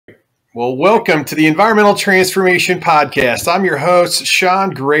Well, welcome to the Environmental Transformation Podcast. I'm your host,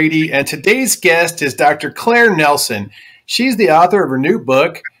 Sean Grady, and today's guest is Dr. Claire Nelson. She's the author of her new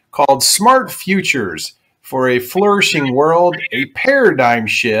book called Smart Futures for a Flourishing World, a Paradigm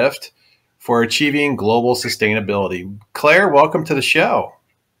Shift for Achieving Global Sustainability. Claire, welcome to the show.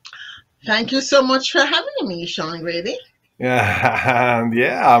 Thank you so much for having me, Sean Grady. Yeah,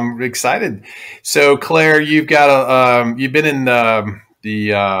 I'm excited. So, Claire, you've got you've been in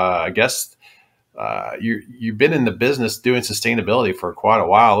you've been in the business doing sustainability for quite a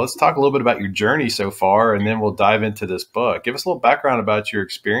while. Let's talk a little bit about your journey so far, and then we'll dive into this book. Give us a little background about your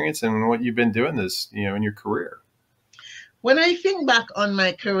experience and what you've been doing in your career. When I think back on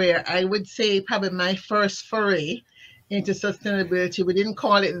my career, I would say probably my first foray into sustainability, we didn't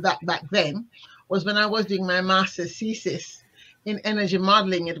call it that back then, was when I was doing my master's thesis in energy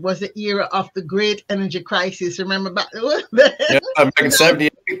modeling. It was the era of the great energy crisis. Remember back then? Yeah, back in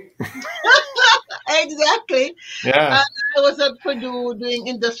 78. Exactly. Yeah. I was at Purdue doing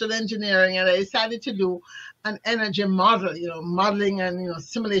industrial engineering, and I decided to do an energy model. Modeling and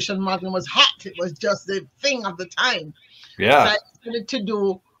simulation modeling was hot. It was just the thing of the time. Yeah. So I decided to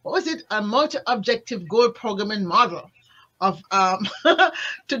do, what was it? A multi-objective goal programming model of to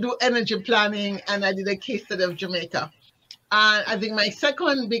do energy planning, and I did a case study of Jamaica. And I think my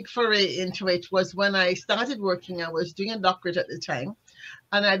second big foray into it was when I started working. I was doing a doctorate at the time,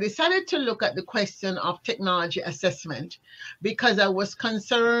 and I decided to look at the question of technology assessment because I was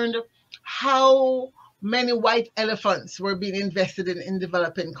concerned how many white elephants were being invested in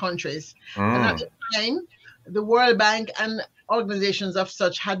developing countries. And at the time, the World Bank and organizations of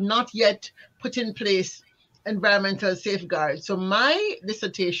such had not yet put in place environmental safeguards. So my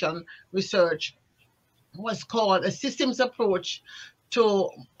dissertation research was called a systems approach to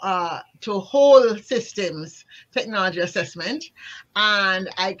whole systems technology assessment, and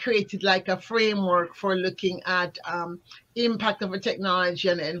I created like a framework for looking at impact of a technology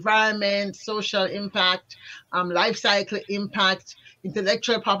on the environment, social impact, life cycle impact,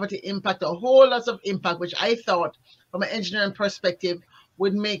 intellectual property impact, a whole lot of impact, which I thought from an engineering perspective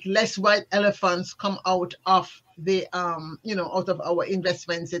would make less white elephants come out of the out of our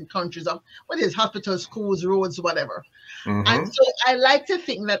investments in countries of what is hospitals, schools, roads, whatever. And so I like to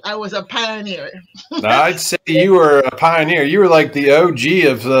think that I was a pioneer. I'd say you were a pioneer. You were like the OG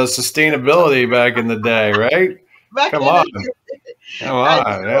of sustainability back in the day, right? Come on.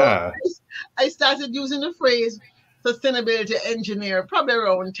 Yeah. I started using the phrase sustainability engineer probably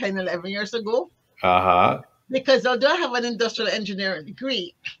around 10, 11 years ago. Because although I have an industrial engineering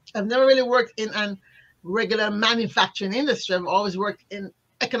degree, I've never really worked in a regular manufacturing industry. I've always worked in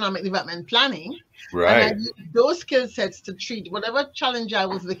economic development planning. Right. And I used those skill sets to treat whatever challenge I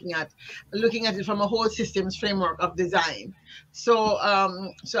was looking at it from a whole systems framework of design. So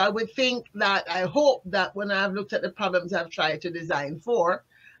I would think that I hope that when I've looked at the problems I've tried to design for,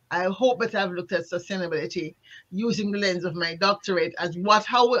 I hope that I've looked at sustainability using the lens of my doctorate as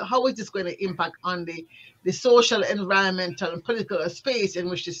how is this going to impact on the social, environmental, and political space in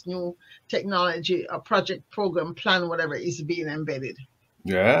which this new technology or project, program, plan, whatever is being embedded.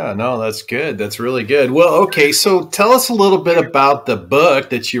 Yeah, no, that's good. That's really good. Well, okay, so tell us a little bit about the book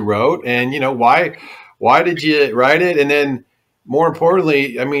that you wrote, and why did you write it, and then more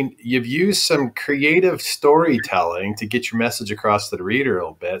importantly, I mean, you've used some creative storytelling to get your message across to the reader a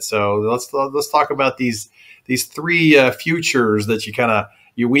little bit. So let's talk about these three futures that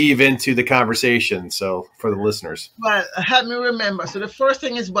you weave into the conversation. So for the listeners. Well, help me remember. So the first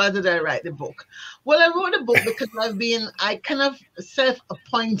thing is, why did I write the book? Well, I wrote the book because I kind of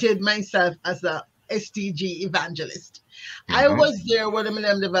self-appointed myself as a SDG evangelist. I was there when the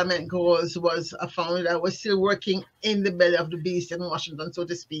Millennium Development Goals was founded. I was still working in the belly of the beast in Washington, so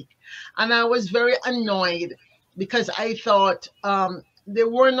to speak. And I was very annoyed because I thought they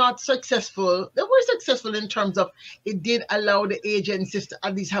were not successful. They were successful in terms of it did allow the agencies to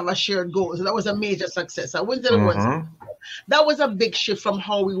at least have a shared goal. So that was a major success. I wouldn't say it was. That was a big shift from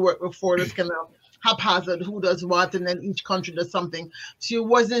how we worked before. This kind of haphazard, who does what, and then each country does something. So you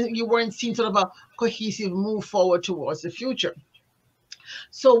weren't seeing sort of a cohesive move forward towards the future.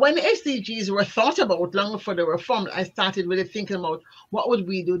 So when the SDGs were thought about long before they were formed, I started really thinking about what would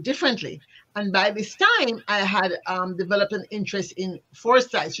we do differently. And by this time, I had developed an interest in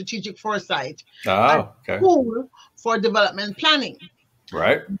foresight, strategic foresight, and tool for development planning.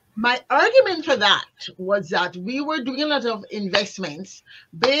 Right. My argument for that was that we were doing a lot of investments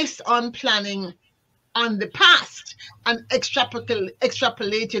based on planning on the past and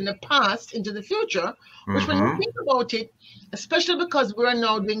extrapolating the past into the future, which when you Mm-hmm. think about it, especially because we're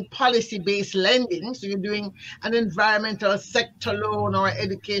now doing policy-based lending, so you're doing an environmental sector loan or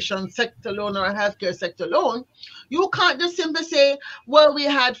education sector loan or a healthcare sector loan, you can't just simply say, well, we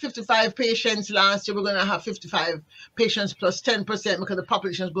had 55 patients last year, we're going to have 55 patients plus 10% because the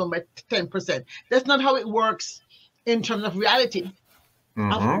population is growing by 10%. That's not how it works in terms of reality.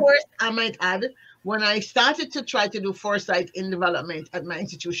 Of Mm-hmm. course, I might add, when I started to try to do foresight in development at my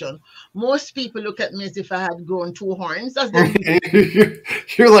institution, most people look at me as if I had grown two horns, as they do.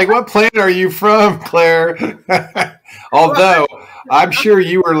 You're like, what planet are you from, Claire? Although I'm sure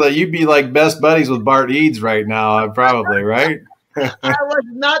you'd be like best buddies with Bart Eads right now, probably, right? I was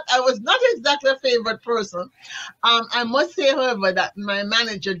not exactly a favorite person. I must say, however, that my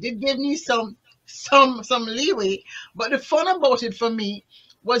manager did give me some leeway. But the fun about it for me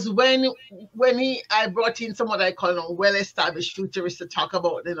was when I brought in someone I call well-established futurists to talk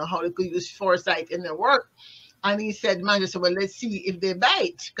about how they could use foresight in their work. And he said, "Man, so well, let's see if they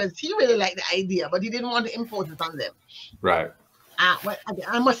bite," because he really liked the idea, but he didn't want to impose it on them. Right. Well,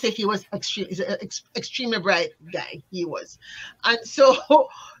 I must say he was extremely bright guy. He was, and so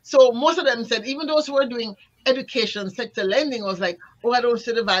so most of them said, even those who were doing education sector lending was like, oh, I don't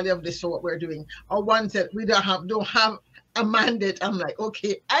see the value of this for what we're doing. Or one said, we don't have a mandate. I'm like,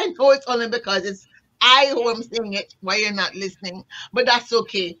 okay, I know it's only because it's I who am saying it. Why you're not listening? But that's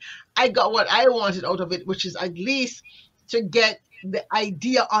okay. I got what I wanted out of it, which is at least to get the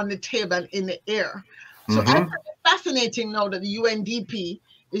idea on the table and in the air. So I find Mm-hmm. it fascinating now that the UNDP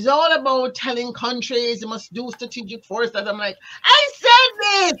is all about telling countries they must do strategic foresight. I'm like, I said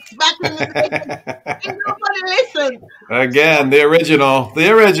this back in the day, and nobody listened. Again, the original,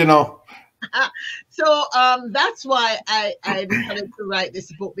 the original. So that's why I decided to write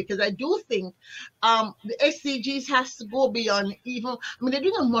this book, because I do think the SDGs has to go beyond even. I mean, they're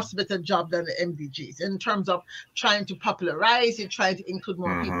doing a much better job than the MDGs in terms of trying to popularize it, trying to include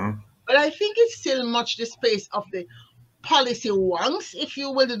more people. Mm-hmm. But I think it's still much the space of the policy wonks, if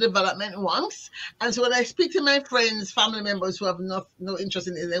you will, the development wonks. And so when I speak to my friends, family members who have no interest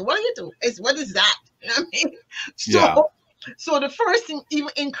in it, they, what do you do? What is that? You know what I mean? Yeah. So the first thing, even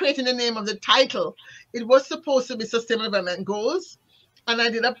in creating the name of the title, it was supposed to be Sustainable Development Goals. And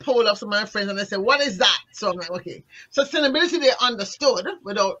I did a poll of some of my friends and they said, what is that? So I'm like, okay, sustainability they understood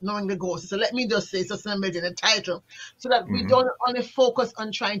without knowing the goals. So let me just say sustainability in the title so that we Mm-hmm. don't only focus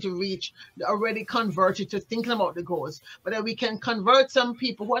on trying to reach the already converted to thinking about the goals, but that we can convert some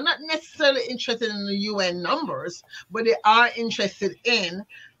people who are not necessarily interested in the UN numbers, but they are interested in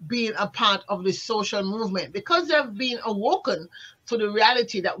being a part of the social movement because they've been awoken to the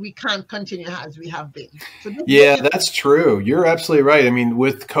reality that we can't continue as we have been. So this book Yeah, is that's true. You're absolutely right. I mean,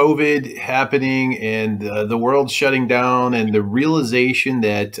 with COVID happening and the world shutting down, and the realization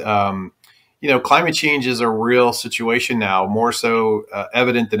that climate change is a real situation now, more so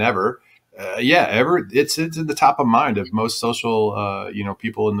evident than ever. Yeah, it's at the top of mind of most social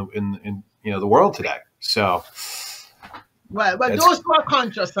people in the world today. So well, but that's those who are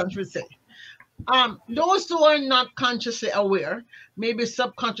conscious, I should say. Those who are not consciously aware, maybe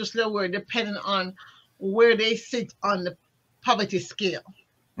subconsciously aware, depending on where they sit on the poverty scale.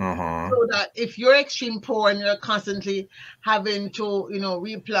 uh So that if you're extreme poor and you're constantly having to,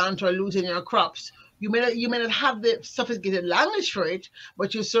 replant or losing your crops, you may not have the sophisticated language for it,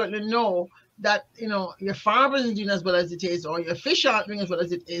 but you certainly know that your farm isn't doing as well as it is, or your fish aren't doing as well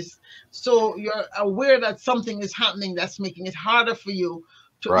as it is. So you're aware that something is happening that's making it harder for you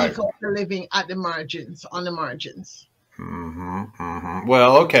to right. eke out a living at the margins, on the margins.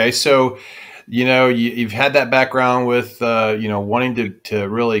 Well, okay, so you've had that background with wanting to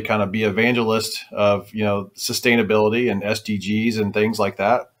really kind of be evangelist of sustainability and SDGs and things like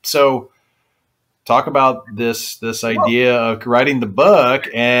that. So talk about this Well, idea of writing the book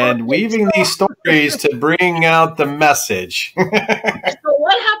and okay, weaving these stories to bring out the message. so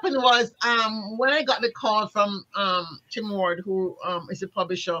what happened was, when I got the call from Tim Ward, who is the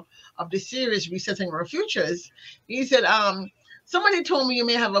publisher of the series Resetting Our Futures, he said, somebody told me you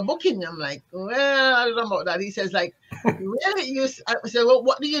may have a book in you. I'm like, well, I don't know about that. He says, like, really? I said, well,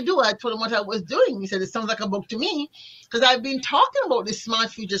 what do you do? I told him what I was doing. He said, it sounds like a book to me, because I've been talking about the smart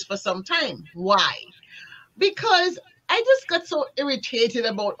futures for some time. Why? Because I just got so irritated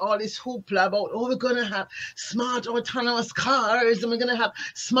about all this hoopla about, oh, we're going to have smart autonomous cars and we're going to have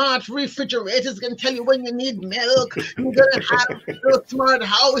smart refrigerators can tell you when you need milk. We're going to have those smart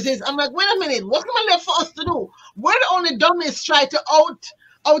houses. I'm like, wait a minute, what's going left for us to do? We're the only dummies try to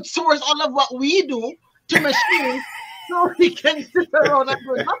outsource all of what we do to machines. so we can sit around and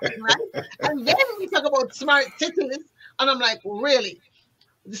do nothing, right? And then we talk about smart cities, and I'm like, really?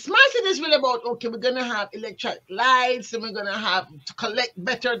 The smart city is really about, okay, we're gonna have electric lights, and we're gonna have to collect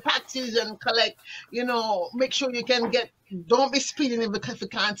better taxis and collect, make sure you can get. Don't be speeding if you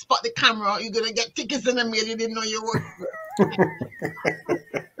can't spot the camera. You're gonna get tickets in the mail you didn't know you were.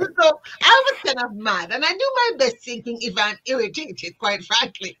 So I was kind of mad, and I do my best thinking if I'm irritated, quite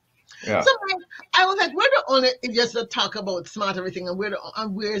frankly. Yeah. So I was like, we're the only idiots that talk about smart everything, and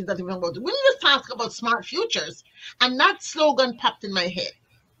where is that even about? We need to talk about smart futures, and that slogan popped in my head.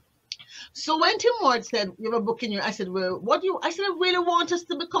 So when Tim Ward said, "You have a book in you," I said, "Well, what do you?" I said, "I really want us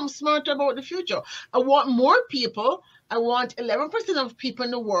to become smarter about the future. I want more people. I want 11% of people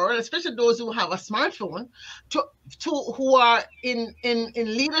in the world, especially those who have a smartphone, to who are in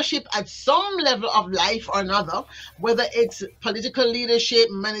leadership at some level of life or another, whether it's political leadership,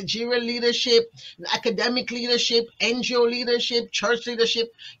 managerial leadership, academic leadership, NGO leadership, church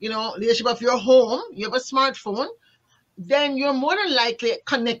leadership, leadership of your home. You have a smartphone." Then you're more than likely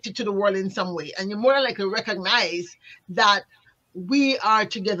connected to the world in some way, and you're more than likely recognize that we are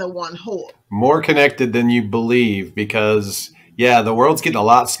together one whole. More connected than you believe, because yeah, the world's getting a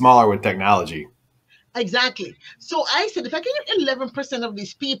lot smaller with technology. Exactly. So I said, if I can get 11% of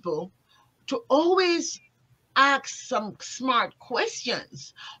these people to always ask some smart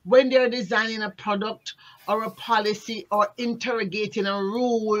questions when they're designing a product or a policy or interrogating a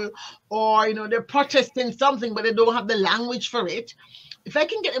rule, or they're protesting something but they don't have the language for it. If I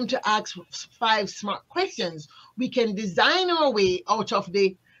can get them to ask 5 smart questions, we can design our way out of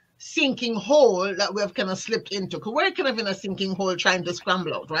the sinking hole that we have kind of slipped into, because we're kind of in a sinking hole trying to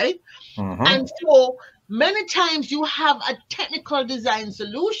scramble out, right? Mm-hmm. And so many times you have a technical design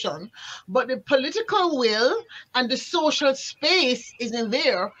solution, but the political will and the social space isn't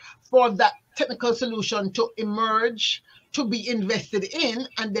there for that technical solution to emerge, to be invested in,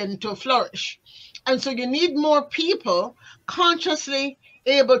 and then to flourish. And so you need more people consciously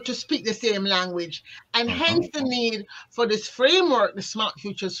able to speak the same language, and hence the need for this framework, the Smart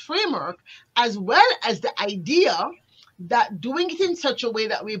Futures framework, as well as the idea that doing it in such a way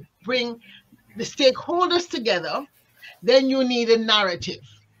that we bring the stakeholders together, then you need a narrative.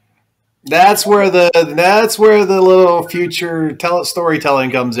 That's where the little future storytelling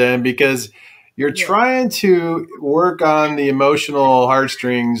comes in, because you're trying to work on the emotional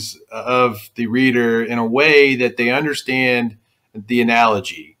heartstrings of the reader in a way that they understand the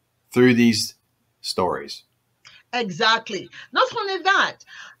analogy through these stories. Exactly. Not only that,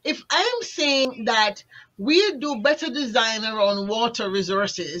 if I'm saying that we do better design around water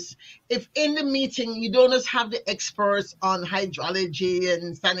resources, if in the meeting you don't just have the experts on hydrology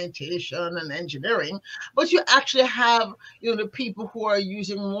and sanitation and engineering, but you actually have the people who are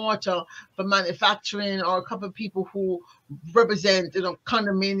using water for manufacturing, or a couple of people who represent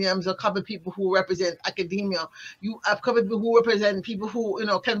condominiums, or a couple of people who represent academia, you have a couple of people who represent people who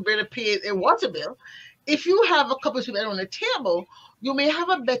can barely pay a water bill. If you have a couple of people on the table, you may have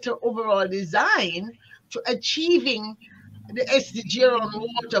a better overall design to achieving the SDG around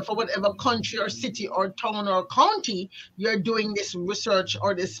water for whatever country or city or town or county you're doing this research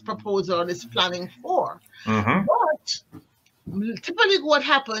or this proposal or this planning for. Mm-hmm. But typically what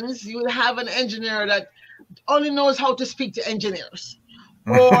happens, you will have an engineer that only knows how to speak to engineers.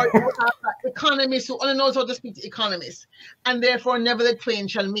 Or you have an economist who only knows how to speak to economists, and therefore never the twain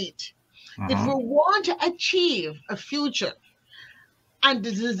shall meet. If we want to achieve a future and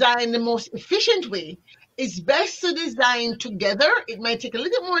to design the most efficient way, it's best to design together. It might take a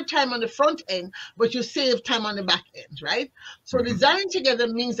little more time on the front end, but you save time on the back end, right? So designing together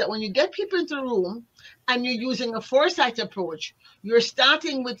means that when you get people into the room and you're using a foresight approach, you're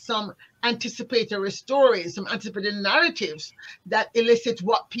starting with some anticipatory stories, some anticipated narratives that elicit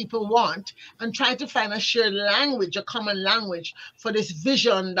what people want, and try to find a shared language, a common language for this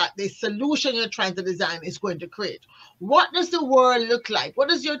vision that the solution you're trying to design is going to create. What does the world look like? What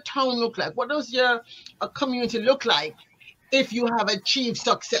does your town look like? What does your community look like if you have achieved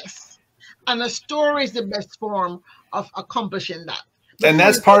success? And a story is the best form of accomplishing that. And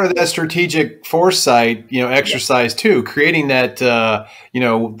that's part of that strategic foresight, exercise too, creating that,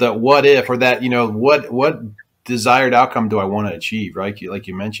 the what if, or that, what desired outcome do I want to achieve, right? Like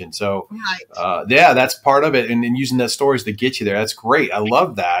you mentioned. So, that's part of it. And using that stories to get you there. That's great. I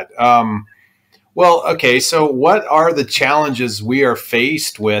love that. Well, okay. So what are the challenges we are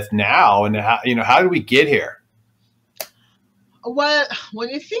faced with now, and how do we get here? Well, when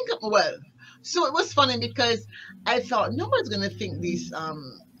you so it was funny because I thought nobody's going to think these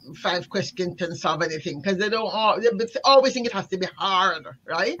five questions can solve anything, because they don't they always think it has to be hard,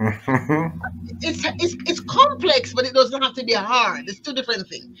 right? It's complex, but it doesn't have to be hard. It's two different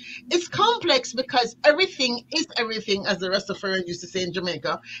things. It's complex because everything is everything, as the Rastafarian used to say in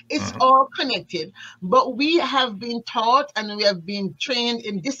Jamaica. It's all connected, but we have been taught and we have been trained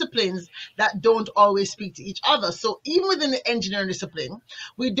in disciplines that don't always speak to each other. So even within the engineering discipline,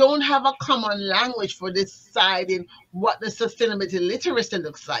 we don't have a common language for deciding what the sustainability literacy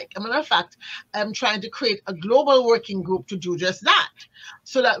looks like. As a matter of fact, I'm trying to create a global working group to do just that,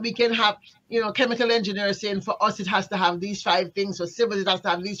 so that we can have, chemical engineers saying for us it has to have these five things, for civil it has to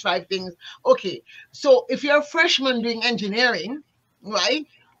have these five things. Okay, so if you're a freshman doing engineering, right,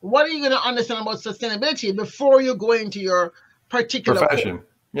 what are you going to understand about sustainability before you go into your particular profession? course?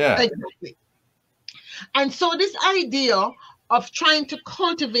 Yeah, Exactly. And so this idea of trying to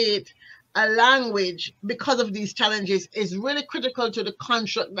cultivate a language because of these challenges is really critical to the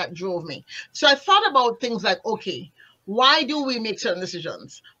construct that drove me. So I thought about things like, okay, why do we make certain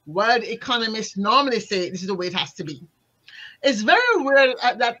decisions? Well, the economists normally say this is the way it has to be. It's very rare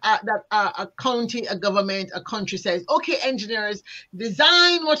that a county, a government, a country says, okay, engineers,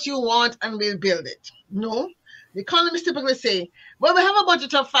 design what you want and we'll build it. No. The economists typically say, well, we have a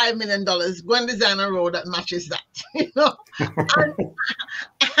budget of $5 million. Go and design a road that matches that.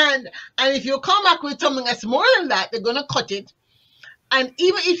 And if you come back with something that's more than that, they're going to cut it. And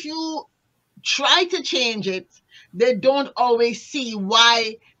even if you try to change it, they don't always see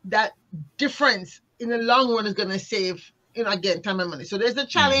why that difference in the long run is going to save, again, time and money. So there's the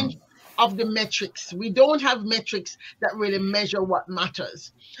challenge of the metrics. We don't have metrics that really measure what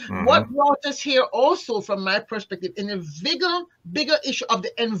matters. What brought us here also, from my perspective, in a bigger issue of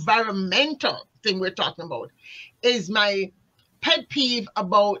the environmental thing we're talking about, is my pet peeve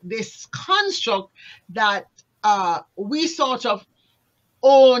about this construct that we sort of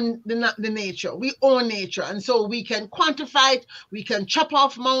own the nature. We own nature. And so we can quantify it, we can chop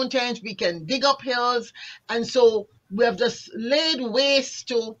off mountains, we can dig up hills. And so we have just laid waste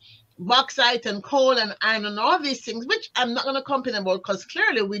to bauxite and coal and iron and all these things, which I'm not going to complain about, because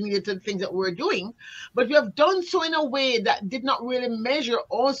clearly we needed the things that we're doing. But we have done so in a way that did not really measure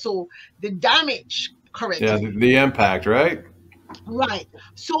also the damage correctly. Yeah, the impact, right? Right.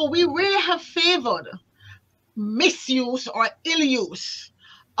 So we really have favored misuse or ill use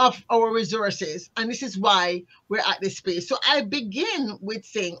of our resources. And this is why we're at this space. So I begin with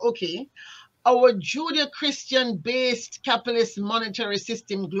saying, okay, our Judeo-Christian based capitalist monetary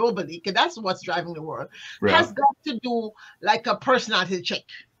system globally, because that's what's driving the world, has got to do like a personality check,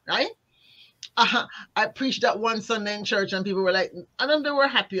 right? I preached that one Sunday in church and people were like, I don't know if they were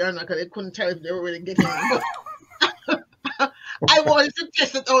happy or not, because they couldn't tell if they were really getting it. I wanted to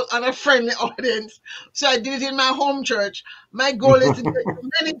test it out on a friendly audience. So I did it in my home church. My goal is to get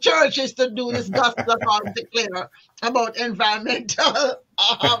many churches to do this gospel that I declare about environmental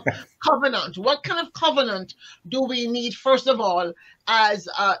covenant. What kind of covenant do we need, first of all, as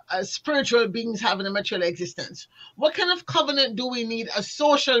spiritual beings having a material existence? What kind of covenant do we need as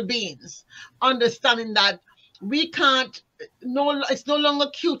social beings, understanding that we can't, it's no longer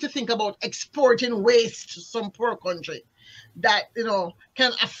cute to think about exporting waste to some poor country that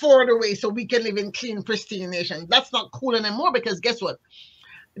can afford a way so we can live in clean, pristine nations. That's not cool anymore, because guess what?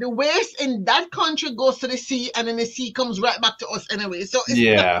 The waste in that country goes to the sea, and then the sea comes right back to us anyway. So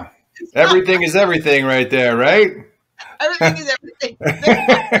everything is everything right there, right? Everything is everything.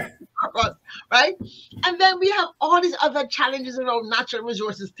 Right? And then we have all these other challenges around natural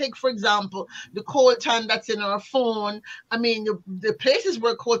resources. Take, for example, the coltan that's in our phone. I mean, the places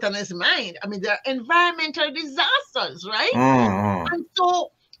where coltan is mined, I mean, there are environmental disasters, right? And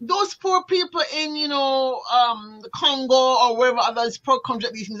so those poor people in, Congo or wherever others poor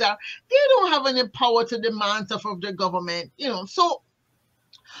countries these things are, they don't have any power to demand stuff of their government, So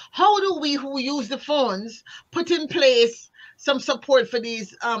how do we, who use the funds, put in place some support for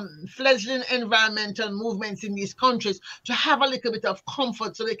these fledgling environmental movements in these countries to have a little bit of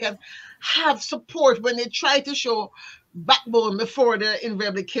comfort, so they can have support when they try to show backbone before they're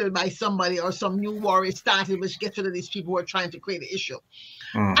invariably killed by somebody or some new war is started, which gets rid of these people who are trying to create the issue.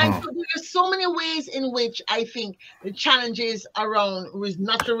 And so there are so many ways in which I think the challenges around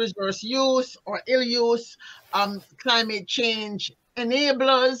natural resource use or ill use, climate change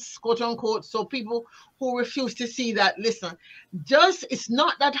enablers, quote unquote, so people who refuse to see that, listen, it's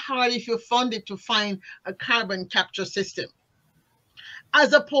not that hard if you fund it to find a carbon capture system,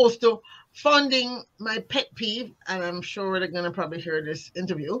 as opposed to funding my pet peeve, and I'm sure they're going to probably hear this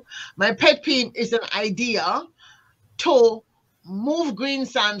interview. My pet peeve is an idea to move green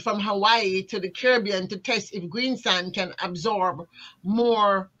sand from Hawaii to the Caribbean to test if green sand can absorb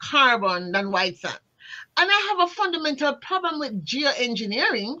more carbon than white sand. And I have a fundamental problem with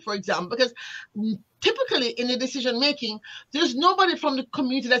geoengineering, for example, because typically in the decision making, there's nobody from the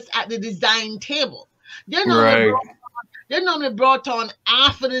community that's at the design table. They're normally Right. brought, they're normally brought on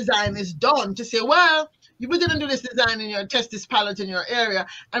after the design is done to say, well, you were going to do this design in your test this pilot in your area,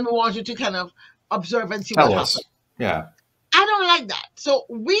 and we want you to kind of observe and see what Tell us. happens. Yeah. I don't like that. So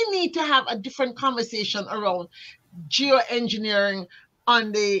we need to have a different conversation around geoengineering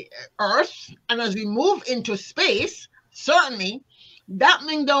on the Earth. And as we move into space, certainly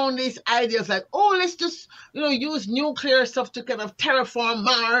damping down these ideas like, oh, let's just use nuclear stuff to kind of terraform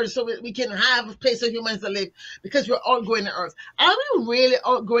Mars so we can have a place for humans to live because we're outgrowing the Earth. Are we really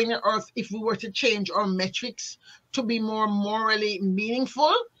outgrowing the Earth if we were to change our metrics to be more morally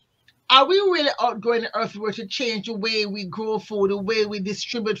meaningful? Are we really outgrowing the Earth if we were to change the way we grow food, the way we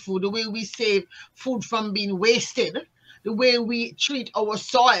distribute food, the way we save food from being wasted, the way we treat our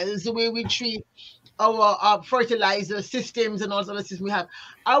soils, the way we treat our fertilizer systems and all the other systems we have?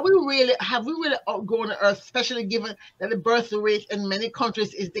 Have we really outgrown the Earth, especially given that the birth rate in many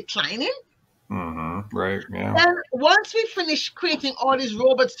countries is declining? Mm-hmm. Right. Yeah. And once we finish creating all these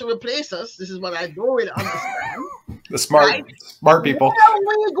robots to replace us, this is what I don't really understand. The smart people. What are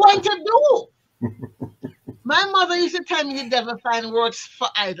we going to do? My mother used to tell me the devil find works for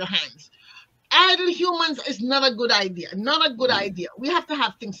idle hands. Idle humans is not a good idea. Not a good idea. We have to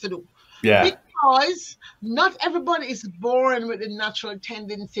have things to do. Yeah. Because not everybody is born with the natural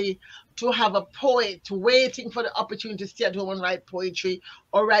tendency to have a poet waiting for the opportunity to stay at home and write poetry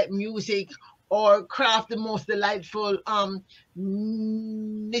or write music or craft the most delightful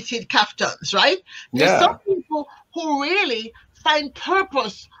knitted kaftans, right? There's some people who really find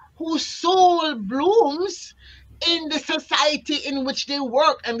purpose, whose soul blooms in the society in which they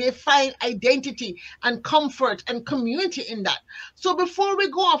work, and they find identity and comfort and community in that. So before we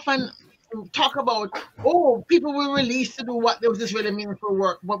go off and talk about, oh, people were released to do what there was this really meaningful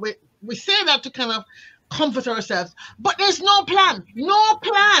work, but we say that to kind of comfort ourselves, but there's no plan.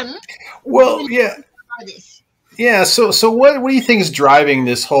 Well, yeah. Yeah. So what do you think is driving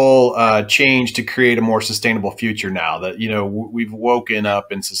this whole change to create a more sustainable future now that, we've woken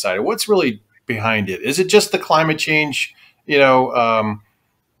up in society? What's really behind it? Is it just the climate change, No,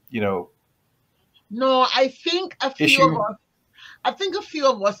 I think a few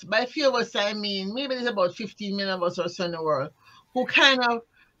of us, by a few of us, I mean, maybe there's about 15 million of us or so in the world who kind of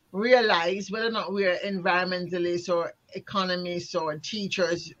realize, whether or not we're environmentalists or economists or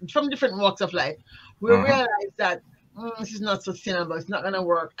teachers from different walks of life, we realize that this is not sustainable. It's not going to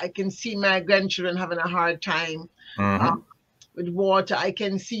work. I can see my grandchildren having a hard time with water. I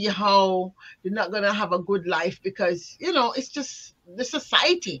can see how they're not going to have a good life because, it's just the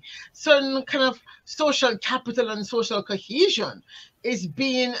society. Certain kind of social capital and social cohesion is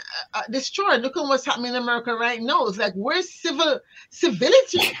being destroyed. Look at what's happening in America right now. It's like, where's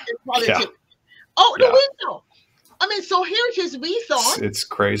civility in politics? Out the window. I mean, so here it is. We thought it's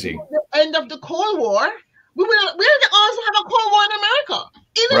crazy. At the end of the Cold War, we didn't also have a Cold War in America.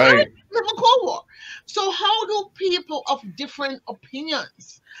 In America, we have a Cold War. So how do people of different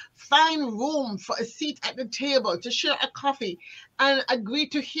opinions find room for a seat at the table to share a coffee and agree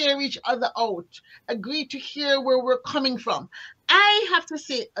to hear each other out, agree to hear where we're coming from? I have to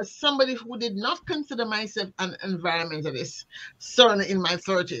say, as somebody who did not consider myself an environmentalist, certainly in my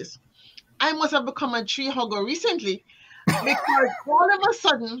 30s, I must have become a tree hugger recently because all of a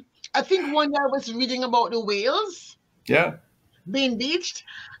sudden, I think one day I was reading about the whales being beached,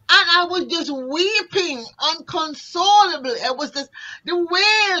 and I was just weeping unconsolably. It was just the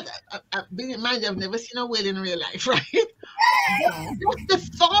whale. Bear in mind, I've never seen a whale in real life, right? Just the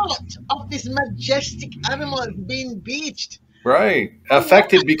thought of this majestic animal being beached. Right.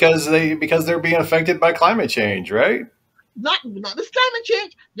 Affected because they're being affected by climate change, right? Not this climate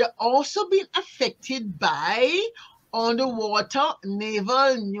change. They're also being affected by underwater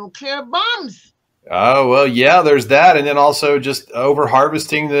naval nuclear bombs. Oh, well, yeah, there's that. And then also just over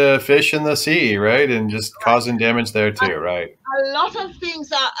harvesting the fish in the sea, right? And just causing damage there too, right? A lot of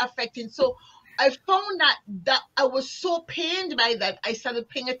things are affecting. So I found that I was so pained by that, I started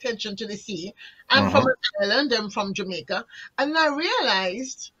paying attention to the sea. I'm from an island, I'm from Jamaica. And I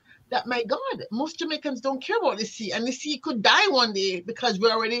realized that, my God, most Jamaicans don't care about the sea. And the sea could die one day because we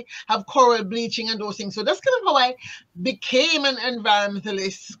already have coral bleaching and those things. So that's kind of how I became an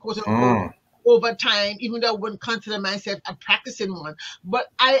environmentalist, quote unquote. over time, even though I wouldn't consider myself a practicing one. But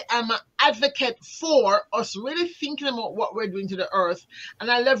I am an advocate for us really thinking about what we're doing to the earth.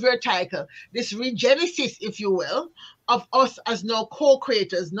 And I love your title, this regenesis, if you will, of us as now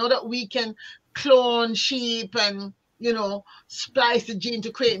co-creators. Now that we can clone sheep and splice the gene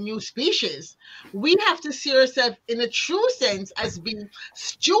to create new species, we have to see ourselves in a true sense as being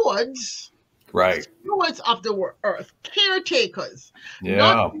stewards Right. stewards of the earth, caretakers,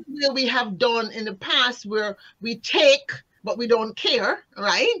 not Yeah. where we have done in the past where we take but we don't care,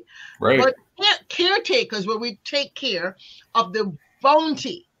 right? Right. But caretakers where we take care of the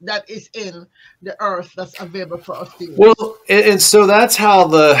bounty that is in the earth that's available for us to use. Well, and so that's how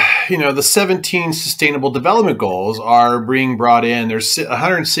the 17 Sustainable Development Goals are being brought in. There's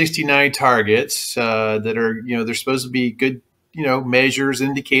 169 targets that are they're supposed to be good measures,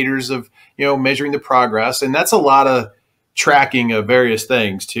 indicators of measuring the progress, and that's a lot of tracking of various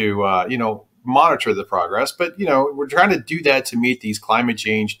things to monitor the progress. But we're trying to do that to meet these climate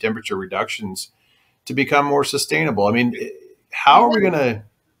change, temperature reductions, to become more sustainable. I mean, how are we going to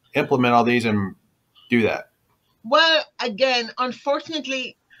implement all these and do that? Well, again,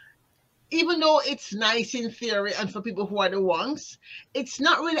 unfortunately, even though it's nice in theory and for people who are the ones, it's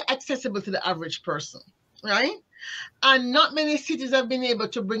not really accessible to the average person, right? And not many cities have been able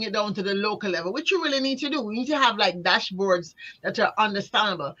to bring it down to the local level, which you really need to do. We need to have like dashboards that are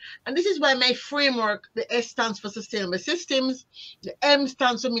understandable. And this is why my framework, the S stands for sustainable systems, the M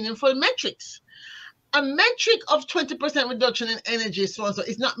stands for meaningful metrics. A metric of 20% reduction in energy so and so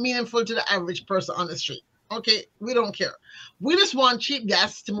is not meaningful to the average person on the street. Okay, we don't care. We just want cheap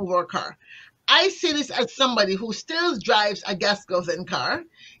gas to move our car. I say this as somebody who still drives a gas guzzling car,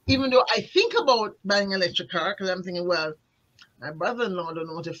 even though I think about buying an electric car because I'm thinking, well, my brother-in-law don't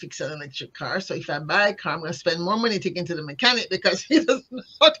know how to fix an electric car. So if I buy a car, I'm going to spend more money taking to the mechanic because he doesn't know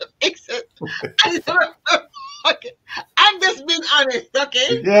how to fix it. Okay. I'm just being honest,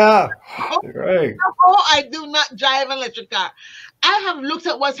 okay? Yeah, right. Oh, I do not drive an electric car. I have looked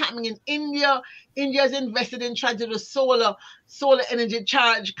at what's happening in India. India's invested in trying to do solar energy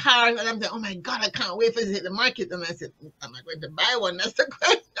charge cars, and I'm like, oh my God, I can't wait for it to hit the market. And I said, am I going to buy one? That's the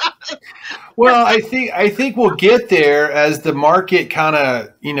question. Well, I think we'll get there as the market kind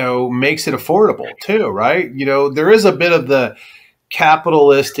of makes it affordable too, right? There is a bit of the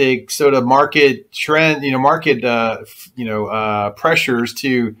capitalistic sort of market trend, pressures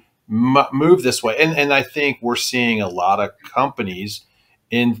to move this way, and I think we're seeing a lot of companies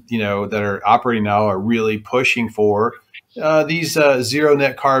that are operating now are really pushing for these zero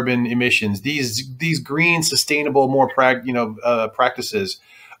net carbon emissions, these green, sustainable, more practices.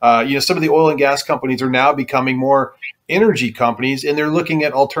 Some of the oil and gas companies are now becoming more energy companies, and they're looking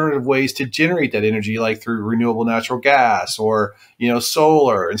at alternative ways to generate that energy, like through renewable natural gas or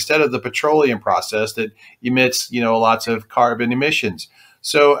solar, instead of the petroleum process that emits lots of carbon emissions.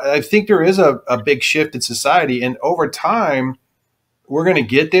 So I think there is a big shift in society, and over time we're going to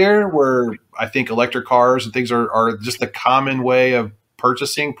get there where I think electric cars and things are just a common way of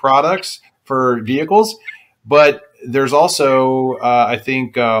purchasing products for vehicles. But there's also, I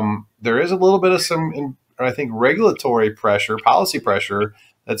think, there is a little bit of I think, regulatory pressure, policy pressure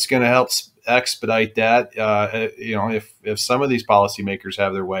that's going to help expedite that, if some of these policymakers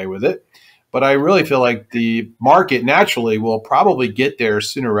have their way with it. But I really feel like the market naturally will probably get there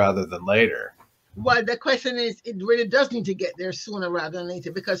sooner rather than later. Well, the question is, it really does need to get there sooner rather than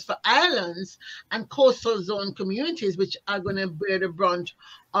later, because for islands and coastal zone communities, which are going to bear the brunt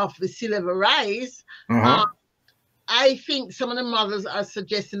of the sea level rise, I think some of the models are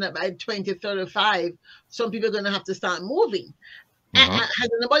suggesting that by 2035, some people are going to have to start moving. Has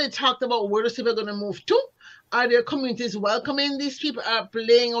anybody talked about where those people are going to move to? Are there communities welcoming these people? Are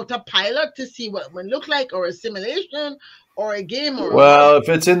laying out a pilot to see what it would look like, or a simulation, or a game? Well, if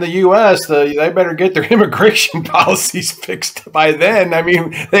it's in the U.S., they better get their immigration policies fixed by then. I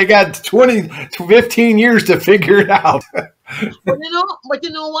mean, they got 15 years to figure it out. But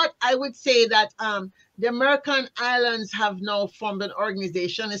you know what? I would say that the American islands have now formed an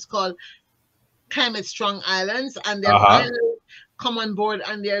organization. It's called Climate Strong Islands, and they're finally come on board,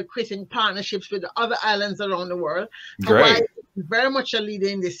 and they're creating partnerships with the other islands around the world. Great. Hawaii is very much a leader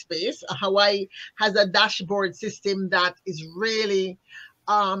in this space. Hawaii has a dashboard system that is really,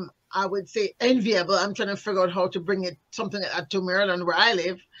 I would say, enviable. I'm trying to figure out how to bring something like that to Maryland, where I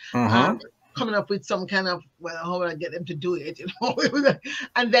live. coming up with some kind of, well, how would I get them to do it, you know?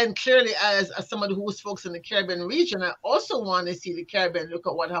 And then clearly, as somebody who's focused in the Caribbean region, I also want to see the Caribbean look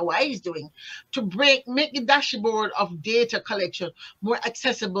at what Hawaii is doing to make the dashboard of data collection more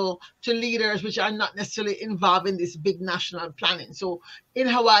accessible to leaders which are not necessarily involved in this big national planning. So in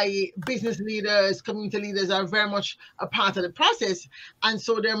Hawaii, business leaders, community leaders are very much a part of the process, and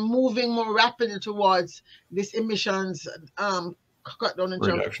so they're moving more rapidly towards this emissions cut down in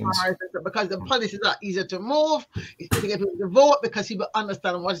terms of Reductions. cars, because the policies are easier to move, it's easier to get people to vote because people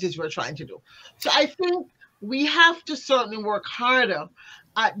understand what it is we're trying to do. So I think we have to certainly work harder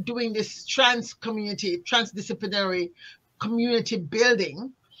at doing this transdisciplinary community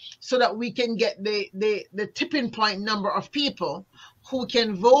building, so that we can get the tipping point number of people who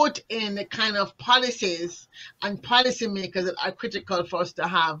can vote in the kind of policies and policymakers that are critical for us to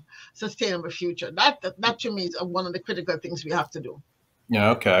have sustainable future. That to me is one of the critical things we have to do. Yeah.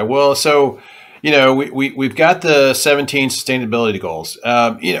 Okay. Well, so, we've got the 17 sustainability goals.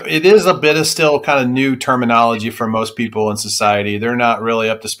 It is a bit of still kind of new terminology for most people in society. They're not really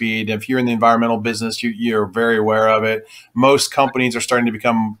up to speed. If you're in the environmental business, you're very aware of it. Most companies are starting to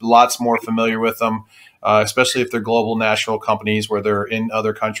become lots more familiar with them, especially if they're global national companies where they're in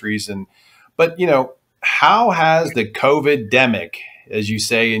other countries. But how has the COVID-demic, as you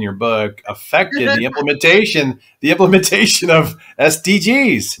say in your book, affected the implementation of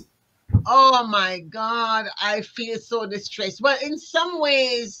SDGs? Oh my God, I feel so distressed. Well, in some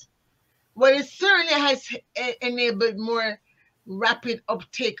ways, well, it certainly has enabled more rapid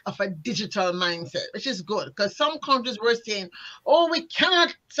uptake of a digital mindset, which is good, because some countries were saying, oh, we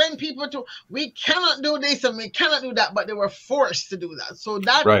cannot send people we cannot do this and we cannot do that, but they were forced to do that. So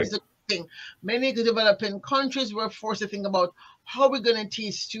that Right. is a good thing. Many developing countries were forced to think about how we're going to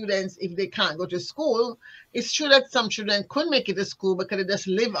teach students if they can't go to school. It's true that some children could make it to school because they just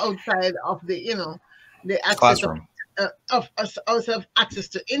live outside of the access Classroom. of access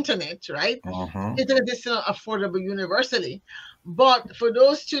to internet, right? Uh-huh. Internet is still affordable universally. But for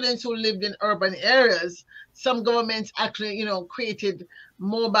those students who lived in urban areas, some governments actually, created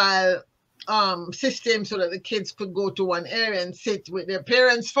mobile systems so that the kids could go to one area and sit with their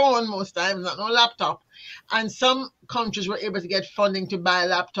parents' phone most times, not no laptop. And some countries were able to get funding to buy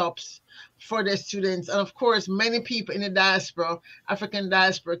laptops for their students. And of course, many people in the diaspora, African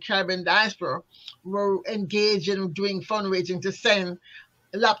diaspora, Caribbean diaspora, were engaged in doing fundraising to send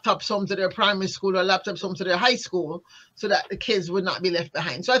laptops home to their primary school or laptops home to their high school, so that the kids would not be left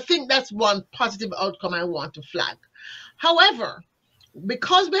behind. So I think that's one positive outcome I want to flag. However,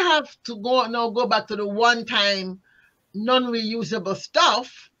 because we have to go back to the one-time non-reusable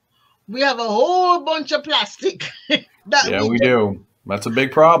stuff, we have a whole bunch of plastic that Yeah, we do. That's a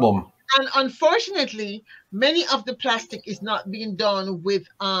big problem. And unfortunately, many of the plastic is not being done with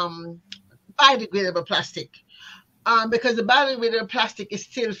biodegradable plastic. Because the biodegradable plastic is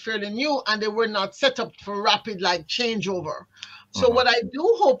still fairly new and they were not set up for rapid changeover. So what I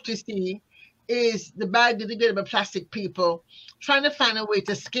do hope to see is the biodegradable plastic people trying to find a way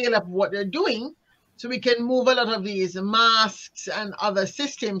to scale up what they're doing, so we can move a lot of these masks and other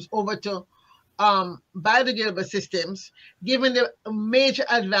systems over to biodegradable systems, given the major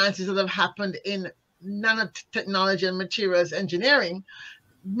advances that have happened in nanotechnology and materials engineering,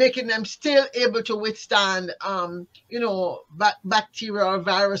 making them still able to withstand, bacteria or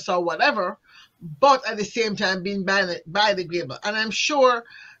virus or whatever, but at the same time being biodegradable. And I'm sure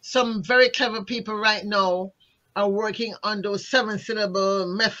some very clever people right now are working on those 7-syllable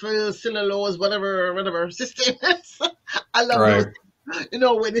methyl cellulose, whatever systems. I love Right. those,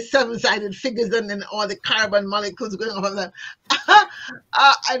 with the 7-sided figures and then all the carbon molecules going off of them.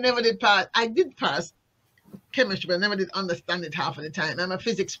 I never did pass. I did pass chemistry, but I never did understand it half of the time. I'm a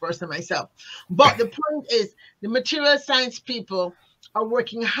physics person myself. But the point is, the material science people are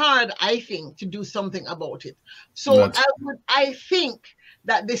working hard, I think, to do something about it. So I think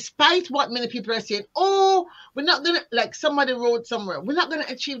that despite what many people are saying, oh, we're not going to, like somebody wrote somewhere, we're not going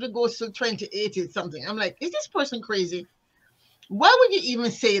to achieve the goals till 2080 something. I'm like, is this person crazy? Why would you even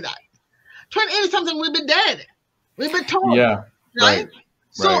say that? 2080 something, we'll be dead. We'll be told. Yeah. Right?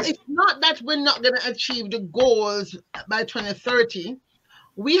 So Right. it's not that we're not going to achieve the goals by 2030.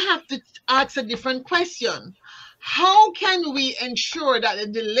 We have to ask a different question. How can we ensure that the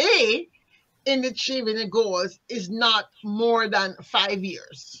delay in achieving the goals is not more than 5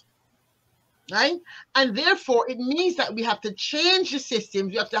 years? Right? And therefore, it means that we have to change the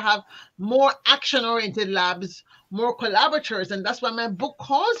systems. We have to have more action-oriented labs more collaborators. And that's why my book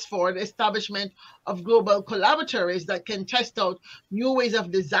calls for the establishment of global collaborators that can test out new ways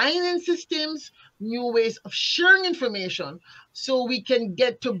of designing systems, new ways of sharing information, so we can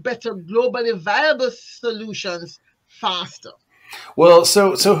get to better globally viable solutions faster. Well,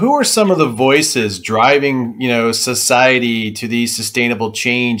 so who are some of the voices driving, society to these sustainable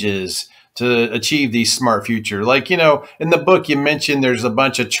changes to achieve these smart future? Like, in the book you mentioned there's a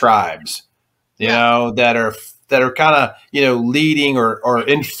bunch of tribes, Yeah. that are kind of, leading or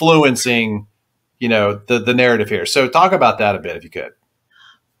influencing, the narrative here. So talk about that a bit if you could.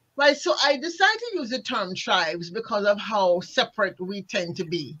 Right. So I decided to use the term tribes because of how separate we tend to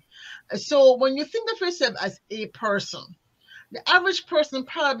be. So when you think of yourself as a person, the average person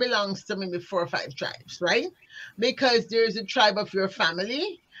probably belongs to maybe 4 or 5 tribes, right? Because there's a tribe of your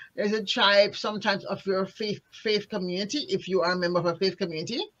family, there's a tribe sometimes of your faith community, if you are a member of a faith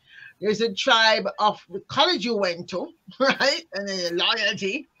community. There's a tribe of the college you went to, right? And then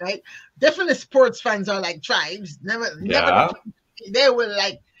loyalty, right? Definitely sports fans are like tribes. Never Yeah. they will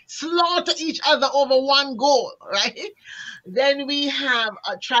like slaughter each other over one goal, right? Then we have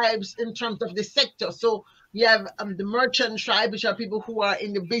tribes in terms of the sector. So you have the merchant tribe, which are people who are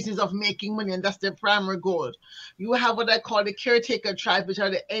in the business of making money, and that's their primary goal. You have what I call the caretaker tribe, which are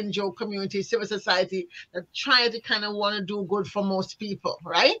the NGO community, civil society, that try to kind of want to do good for most people,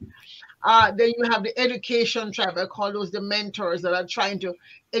 right? Then you have the education tribe. I call those the mentors that are trying to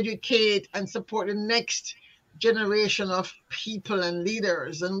educate and support the next generation of people and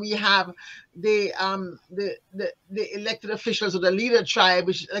leaders. And we have the elected officials, or the leader tribe,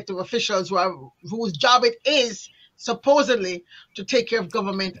 which is elected officials whose job it is supposedly to take care of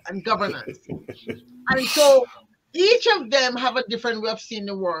government and governance. And so each of them have a different way of seeing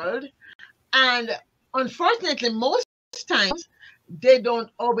the world. And unfortunately, most times they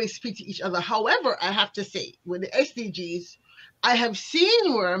don't always speak to each other. However, I have to say, with the SDGs, I have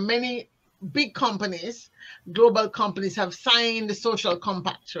seen where many big companies, global companies, have signed the social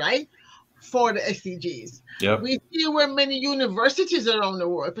compact, right, for the SDGs. Yep. We see where many universities around the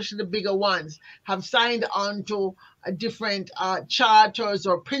world, especially the bigger ones, have signed on to different charters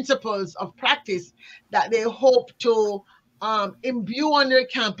or principles of practice that they hope to imbue on their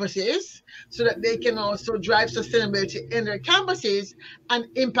campuses, so that they can also drive sustainability in their campuses and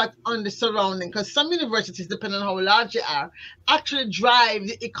impact on the surrounding. Because some universities, depending on how large they are, actually drive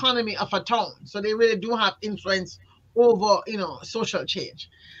the economy of a town. So they really do have influence over, social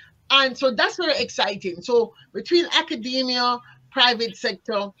change. And so that's very exciting. So between academia, private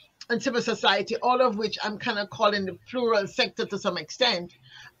sector, and civil society, all of which I'm kind of calling the plural sector to some extent,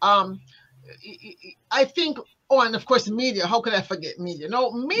 um, I think, oh, and of course, media. How could I forget media?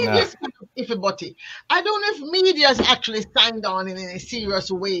 No, media Yeah. is kind of iffy butty. I don't know if media has actually signed on in a serious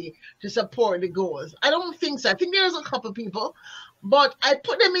way to support the goals. I don't think so. I think there's a couple people, but I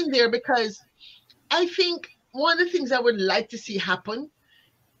put them in there because I think one of the things I would like to see happen,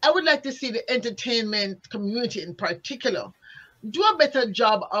 I would like to see the entertainment community in particular do a better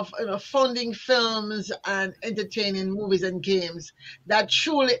job of funding films and entertaining movies and games that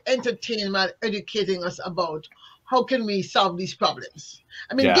truly entertain while educating us about how can we solve these problems.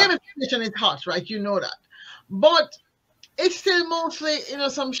 I mean, Yeah. gamification is hot, right? You know that. But it's still mostly,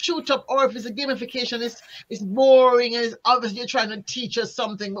 some shoot up, or if it's a gamification, it's boring, and it's obviously you're trying to teach us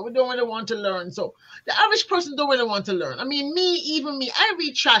something, but we don't really want to learn. So the average person don't really want to learn. I mean, even me, I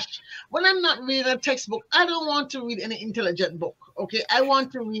read trash. When I'm not reading a textbook, I don't want to read any intelligent book. Okay, I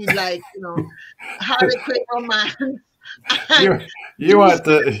want to read like, Harry Quinn romance. You And you want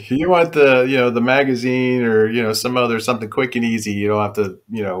the the magazine, or something quick and easy. You don't have to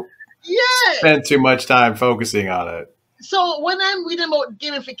yeah. spend too much time focusing on it. So when I'm reading about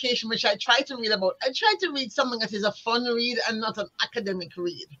gamification, which I try to read about, I try to read something that is a fun read and not an academic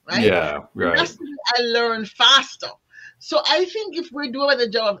read, right? Yeah, And right. that's the way I learn faster. So I think if we do a better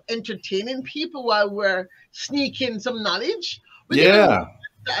job of entertaining people while we're sneaking some knowledge, we can do Yeah,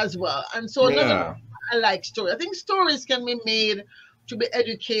 that as well. And so another yeah. reason I like stories. I think stories can be made to be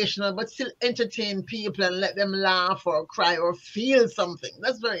educational, but still entertain people and let them laugh or cry or feel something.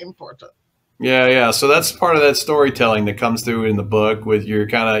 That's very important. Yeah, yeah. So that's part of that storytelling that comes through in the book, with your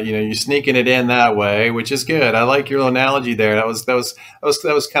kind of, you sneaking it in that way, which is good. I like your analogy there. That was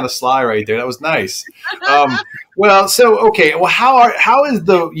kind of sly right there. That was nice. Well, so okay. Well, how is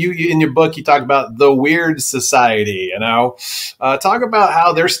you in your book you talk about the weird society? Talk about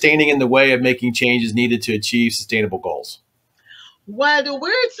how they're standing in the way of making changes needed to achieve sustainable goals. Well, the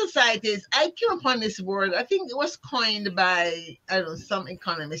weird societies, I came upon this word. I think it was coined by, I don't know, some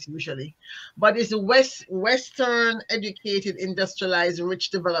economists usually, but it's the Western educated, industrialized,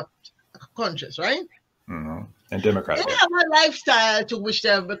 rich, developed countries, right? And They Democrats vote. have a lifestyle to which they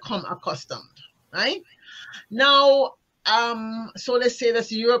have become accustomed, right? Now, so let's say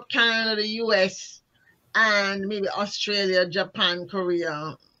that's Europe, Canada, the US, and maybe Australia, Japan,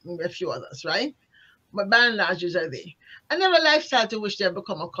 Korea, maybe a few others, right? But by and large, these are they. And they have a lifestyle to which they have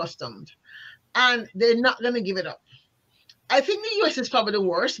become accustomed. And they're not going to give it up. I think the US is probably the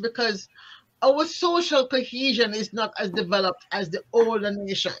worst because our social cohesion is not as developed as the older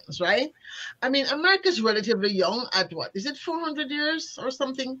nations, right? I mean, America's relatively young at what? Is it 400 years or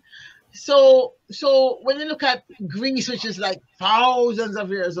something? So when you look at Greece, which is like thousands of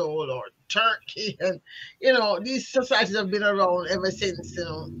years old, or Turkey, and these societies have been around ever since.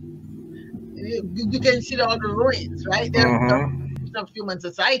 You can see all the ruins, right? They're Mm-hmm. of human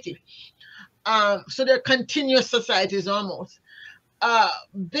society. So they're continuous societies almost.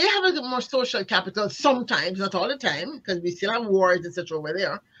 They have a bit more social capital sometimes, not all the time, because we still have wars, etc. over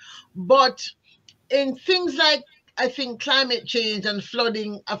there. But in things like, I think, climate change and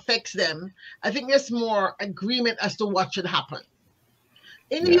flooding affects them, I think there's more agreement as to what should happen.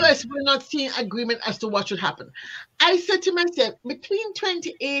 In the Yeah. US, we're not seeing agreement as to what should happen. I said to myself, between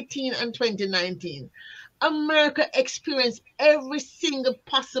 2018 and 2019, America experienced every single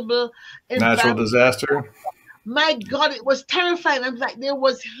possible Natural environment. disaster. My God, it was terrifying. I'm like, there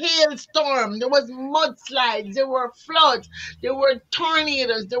was hailstorm, there was mudslides, there were floods, there were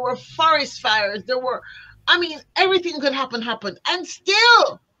tornadoes, there were forest fires, I mean, everything could happen, happened. And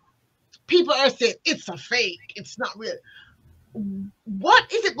still, people are saying it's a fake, it's not real.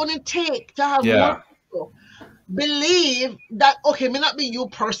 What is it going to take to have more Yeah. people believe that, okay, may not be you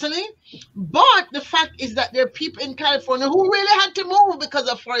personally, but the fact is that there are people in California who really had to move because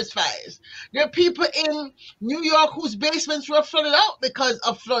of forest fires. There are people in New York whose basements were flooded out because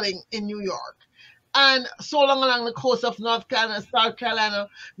of flooding in New York. And so along the coast of North Carolina, South Carolina,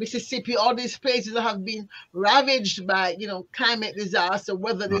 Mississippi, all these places that have been ravaged by, climate disaster,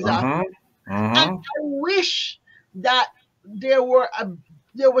 weather disaster. Mm-hmm. And Mm-hmm. I wish that there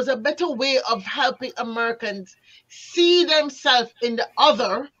was a better way of helping Americans see themselves in the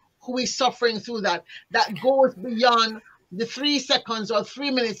other who is suffering through that goes beyond the 3 seconds or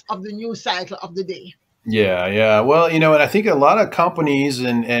 3 minutes of the news cycle of the day. Yeah, yeah. Well, and I think a lot of companies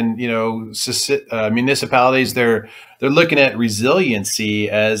and municipalities, they're looking at resiliency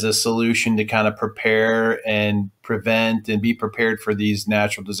as a solution to kind of prepare and prevent and be prepared for these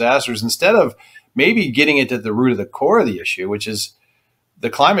natural disasters instead of maybe getting it to the root of the core of the issue, which is the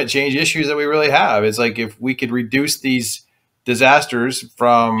climate change issues that we really have. It's like if we could reduce these disasters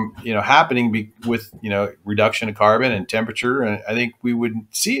from happening with reduction of carbon and temperature, and I think we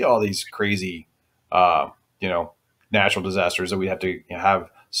wouldn't see all these crazy uh, natural disasters that we have to have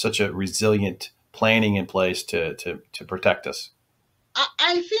such a resilient planning in place to protect us.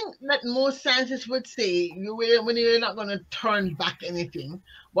 I think that most scientists would say when you're not going to turn back anything,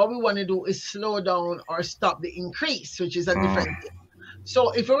 what we want to do is slow down or stop the increase, which is a different Mm. thing.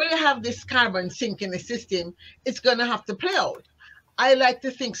 So if we really have this carbon sink in the system, it's going to have to play out. I like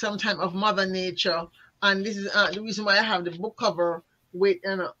to think sometime of Mother Nature, and this is the reason why I have the book cover with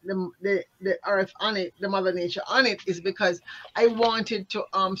the earth on it, the Mother Nature on it, is because I wanted to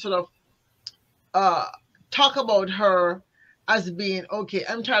sort of uh talk about her as being okay.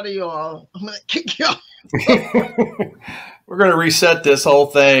 I'm tired of you all. I'm gonna kick you off. We're going to reset this whole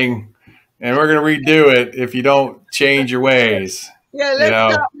thing, and we're going to redo it if you don't change your ways. Yeah, You let's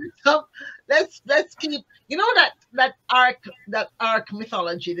know. stop. Let's keep. You know that ark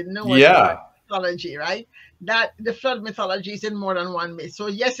mythology, the Noah's Ark Yeah. mythology, right? That the flood mythology is in more than one myth. So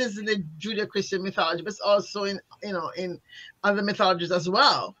yes, it's in the Judeo-Christian mythology, but it's also in other mythologies as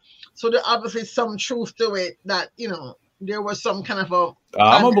well. So there obviously some truth to it that there was some kind of a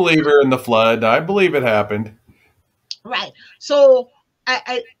I'm plan. a believer in the flood. I believe it happened. Right. So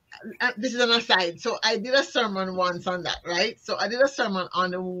this is an aside. So I did a sermon once on that, right? So I did a sermon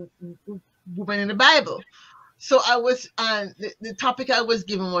on the woman in the Bible. So I was, and the topic I was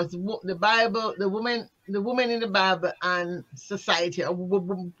given was the Bible, the woman in the Bible, and society, or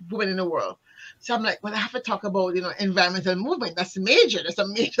women in the world. So I'm like, well, I have to talk about environmental movement. That's major. That's a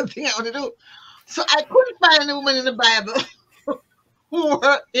major thing I want to do. So I couldn't find a woman in the Bible who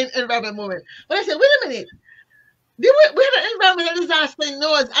were in environmental movement. But I said, wait a minute. We had an environmental disaster in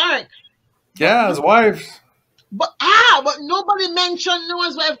Noah's Ark, but Yeah, his wife. but nobody mentioned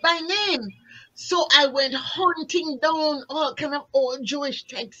Noah's wife by name. So I went hunting down all kind of old Jewish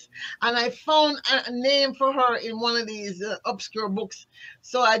texts, and I found a name for her in one of these obscure books.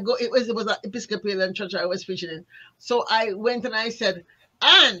 So I go. It was an Episcopalian church I was preaching in. So I went and I said,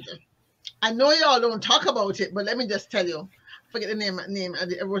 and I know y'all don't talk about it, but let me just tell you. Forget the name. I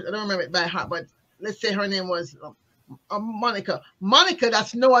don't remember it by heart, but let's say her name was Monica. Monica,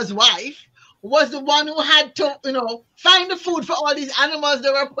 that's Noah's wife, was the one who had to, find the food for all these animals they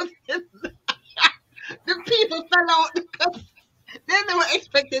were putting in. The people fell out because they never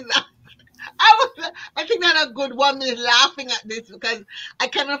expected that. I think I had a good 1 minute laughing at this because I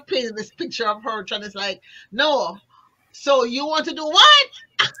kind of painted this picture of her trying to like, no, so you want to do what?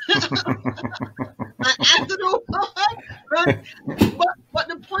 I have to do what? Right? But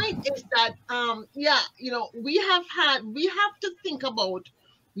the point is that we have to think about,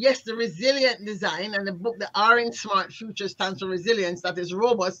 yes, the resilient design, and the book, the R in Smart Future, stands for resilience, that is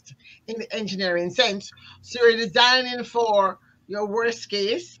robust in the engineering sense. So you're designing for your worst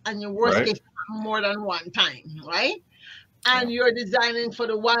case, and your worst Right. case more than one time, right? And you're designing for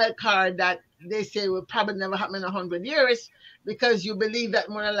the wild card that they say will probably never happen in 100 years, because you believe that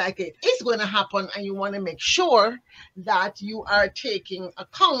more than likely it is going to happen, and you want to make sure that you are taking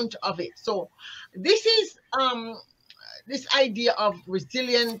account of it. So this is this idea of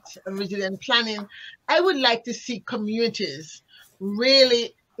resilient planning. I would like to see communities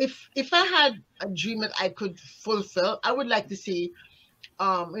really, if I had a dream that I could fulfill, I would like to see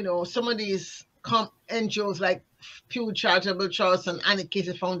some of these NGOs like Pew Charitable Trust and Annie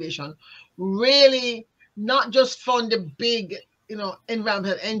Casey Foundation really not just fund the big,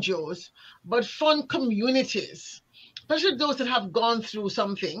 environmental NGOs, but fund communities, especially those that have gone through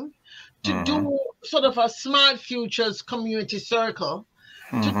something, to do sort of a Smart Futures community circle,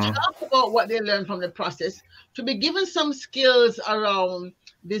 to talk about what they learned from the process, to be given some skills around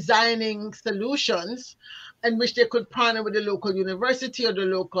designing solutions in which they could partner with the local university or the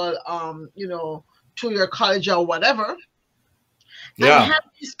local, two-year college or whatever, and have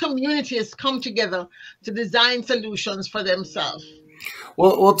these communities come together to design solutions for themselves.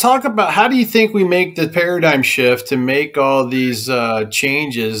 Well, we'll talk about, how do you think we make the paradigm shift to make all these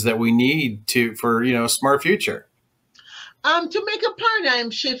changes that we need for a smart future? To make a paradigm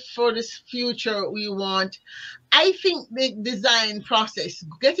shift for this future we want, I think the design process,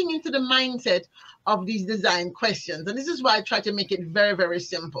 getting into the mindset of these design questions, and this is why I try to make it very, very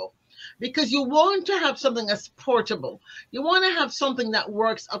simple, because you want to have something that's portable. You want to have something that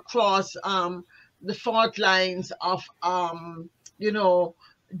works across the fault lines of,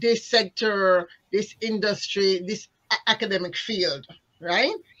 this sector, this industry, this academic field,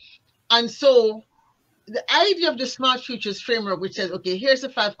 right? And so the idea of the Smart Futures framework, which says, okay, here's the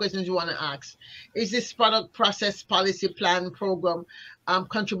 5 questions you want to ask. Is this product, process, policy, plan, program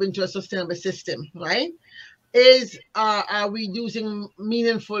contributing to a sustainable system, right? Are we using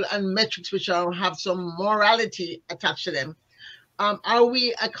meaningful and metrics which have some morality attached to them? Are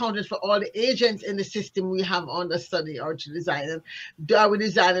we accounting for all the agents in the system we have under study or to design? And are we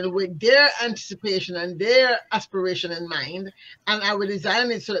designing with their anticipation and their aspiration in mind? And are we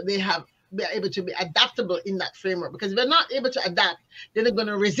designing it so that they're able to be adaptable in that framework? Because if they're not able to adapt, then they're going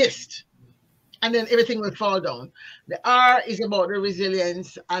to resist, and then everything will fall down. The R is about the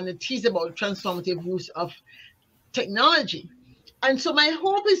resilience, and the T is about transformative use of technology. And so my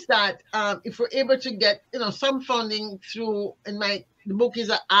hope is that if we're able to get some funding through, the book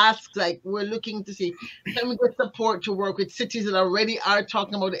is asked, like, we're looking to see, can we get support to work with cities that already are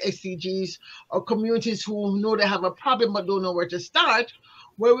talking about the SDGs, or communities who know they have a problem but don't know where to start,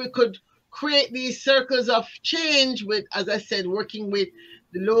 where we could create these circles of change with, as I said, working with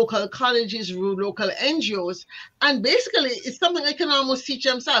the local colleges, local NGOs. And basically, it's something they can almost teach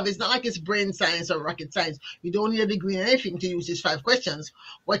themselves. It's not like it's brain science or rocket science. You don't need a degree in anything to use these 5 questions.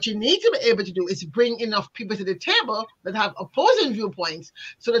 What you need to be able to do is bring enough people to the table that have opposing viewpoints,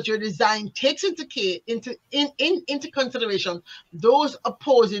 so that your design takes into consideration those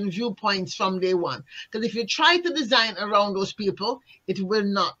opposing viewpoints from day one. Because if you try to design around those people, it will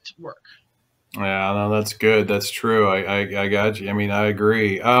not work. Yeah, no, that's good. That's true. I got you. I mean, I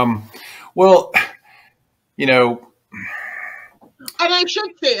agree. Well, and I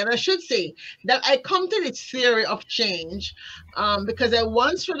should say that I come to this theory of change because I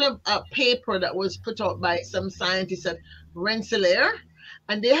once read a paper that was put out by some scientists at Rensselaer,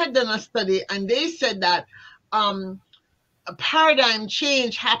 and they had done a study, and they said that a paradigm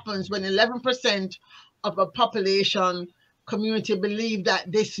change happens when 11% of a population community believe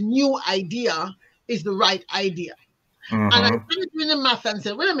that this new idea is the right idea. And I started doing the math and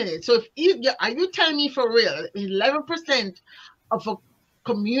said, wait a minute, so are you telling me for real 11% of a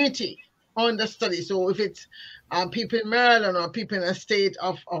community on the study? So if it's people in Maryland or people in the state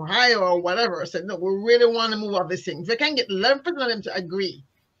of Ohio or whatever, said, no, we really want to move on this thing. If we can get 11% of them to agree,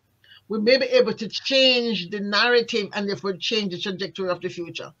 we may be able to change the narrative and therefore change the trajectory of the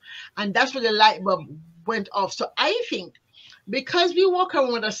future. And that's where the light bulb went off. So I think because we walk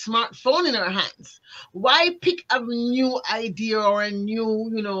around with a smartphone in our hands, why pick a new idea or a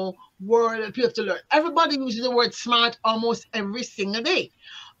new, word that we have to learn? Everybody uses the word smart almost every single day.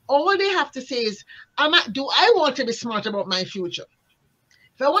 All they have to say is, do I want to be smart about my future?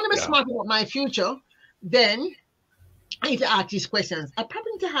 If I want to be Yeah. smart about my future, then I need to ask these questions. I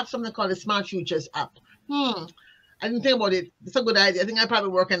probably need to have something called the Smart Futures app. I didn't think about it. It's a good idea. I think I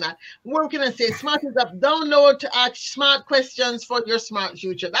probably work on that. What can I say? Smart is up. Download to ask smart questions for your smart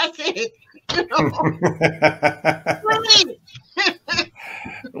future. That's it. Right.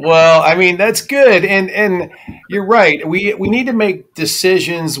 Well, I mean, that's good. And you're right. We need to make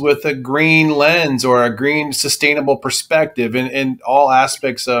decisions with a green lens or a green sustainable perspective in all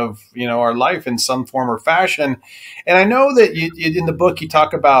aspects of, our life in some form or fashion. And I know that in the book you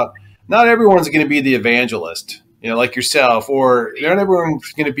talk about not everyone's going to be the evangelist, like yourself, or not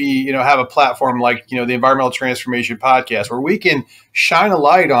everyone's going to be, have a platform like, the Environmental Transformation Podcast where we can shine a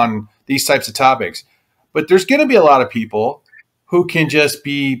light on these types of topics. But there's going to be a lot of people who can just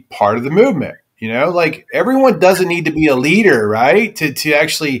be part of the movement. Like everyone doesn't need to be a leader, right? To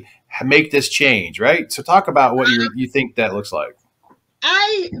actually make this change, right? So talk about what you think that looks like.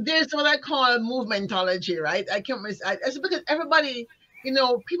 There's what I call movementology, right? It's because everybody,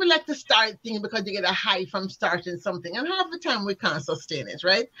 people like to start things because they get a high from starting something, and half the time we can't sustain it,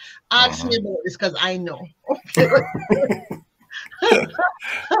 right? Ask me about this because I know.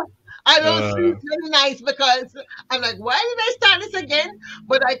 I don't feel very nice because I'm like, why did I start this again?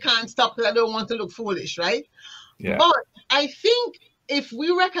 But I can't stop because I don't want to look foolish, right? Yeah. But I think if we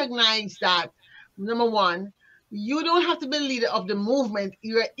recognize that, number one, you don't have to be the leader of the movement.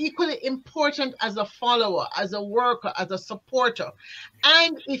 You're equally important as a follower, as a worker, as a supporter.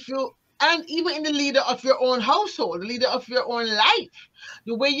 And even in the leader of your own household, the leader of your own life,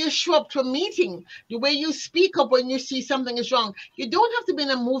 the way you show up to a meeting, the way you speak up when you see something is wrong. You don't have to be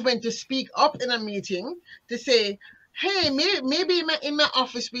in a movement to speak up in a meeting to say, hey, maybe in my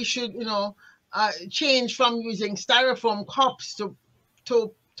office we should, change from using styrofoam cups to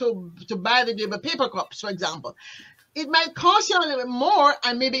biodegradable paper cups, for example. It might cost you a little bit more,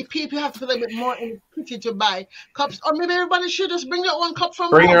 and maybe people have to put a little bit more in the kitchen to buy cups, or maybe everybody should just bring their own cup from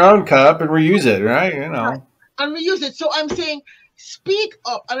Bring home. their own cup and reuse it, right? And reuse it. So I'm saying, speak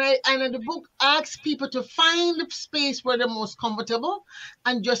up, and the book asks people to find the space where they're most comfortable,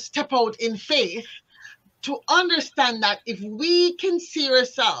 and just step out in faith to understand that if we can see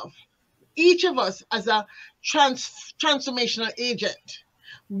ourselves, each of us, as a transformational agent,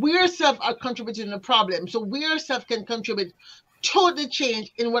 we ourselves are contributing to the problem. So we ourselves can contribute to the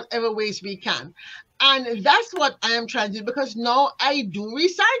change in whatever ways we can. And that's what I am trying to do, because now I do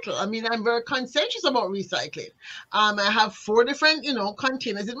recycle. I mean, I'm very conscientious about recycling. I have 4 different,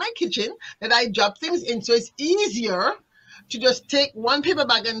 containers in my kitchen that I drop things in. So it's easier to just take one paper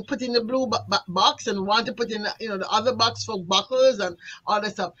bag and put in the blue box, and want to put in the other box for bottles and all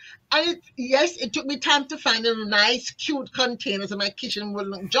that stuff. And it took me time to find a nice, cute containers, in my kitchen would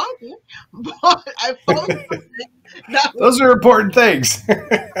look junky, but I found something that those are important things.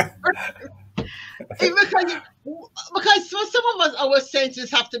 Because for some of us, our senses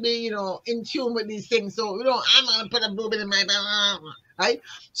have to be, in tune with these things. So, I'm going to put a blue bin in my bag, right?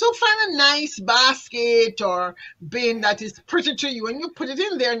 So find a nice basket or bin that is pretty to you, and you put it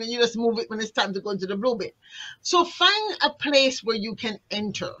in there, and then you just move it when it's time to go into the blue bin. So find a place where you can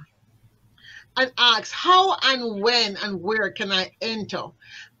enter and ask, how and when and where can I enter?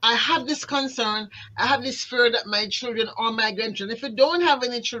 I have this concern. I have this fear that my children or my grandchildren, if you don't have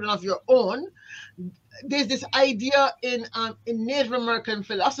any children of your own, there's this idea in Native American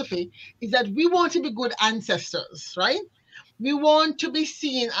philosophy, is that we want to be good ancestors, right? We want to be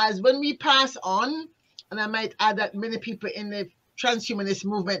seen as, when we pass on, and I might add that many people in the transhumanist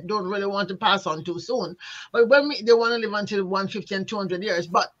movement don't really want to pass on too soon, but they want to live until 150 and 200 years.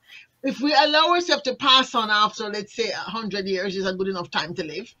 But if we allow ourselves to pass on after, let's say, 100 years is a good enough time to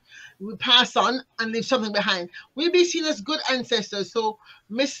live, we pass on and leave something behind, we'll be seen as good ancestors. So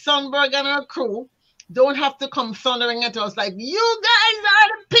Miss Sundberg and her crew don't have to come thundering at us like, you guys are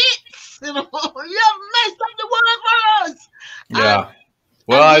the pits, you have messed up the world for us. Yeah.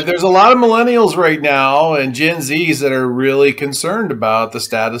 Well, there's a lot of millennials right now and Gen Zs that are really concerned about the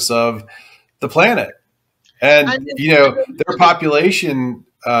status of the planet, and their population,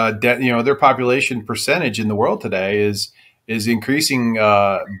 their population percentage in the world today is increasing,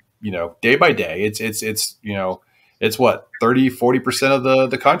 day by day. It's what, 30-40%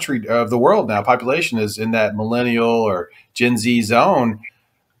 of the country, of the world now, population is in that millennial or Gen Z zone.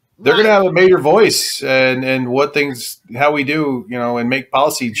 They're going to have a major voice and how we do, and make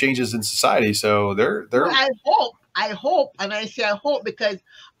policy changes in society. So they're. Well, I hope. I hope, and I say I hope because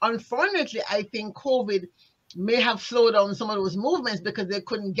unfortunately, I think COVID may have slowed down some of those movements because they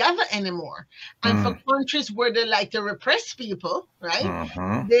couldn't gather anymore. And for Mm. countries where they like to repress people, right?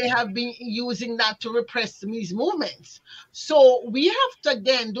 Mm-hmm. They have been using that to repress these movements. So we have to,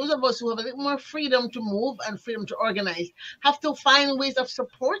 again, those of us who have a little more freedom to move and freedom to organize, have to find ways of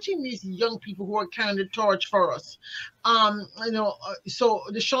supporting these young people who are carrying the torch for us. So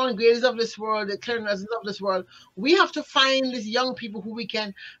the Sean Gradys of this world, the Clarences of this world, we have to find these young people who we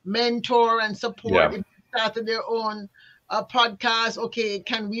can mentor and support. Yeah, Started their own podcast. Okay,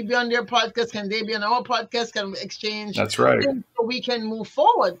 can we be on their podcast? Can they be on our podcast? Can we exchange that's right. things so we can move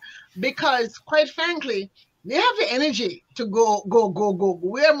forward? Because quite frankly, they have the energy to go, go, go, go.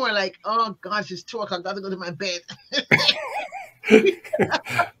 We're more like, oh gosh, it's 2 o'clock. I got to go to my bed.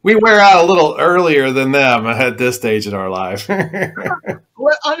 We wear out a little earlier than them at this stage in our life.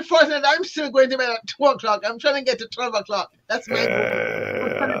 Well, unfortunately, I'm still going to bed at 2 o'clock. I'm trying to get to 12 o'clock. That's my goal.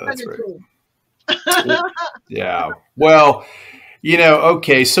 I'm trying to That's it right. through. Yeah. Well,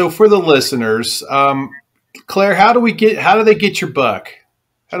 okay. So for the listeners, Claire, how do they get your book?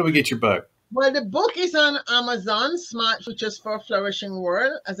 How do we get your book? Well, the book is on Amazon, Smart Futures for Flourishing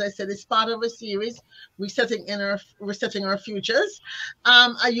World. As I said, it's part of a series, resetting our futures.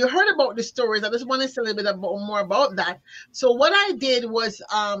 You heard about the stories. I just want to say a little bit more about that. So what I did was,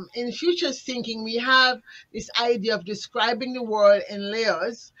 in futures thinking, we have this idea of describing the world in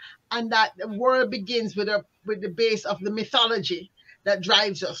layers, and that the world begins with the base of the mythology that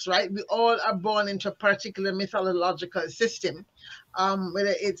drives us, right? We all are born into a particular mythological system,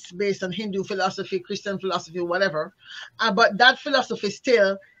 whether it's based on Hindu philosophy, Christian philosophy, whatever. But that philosophy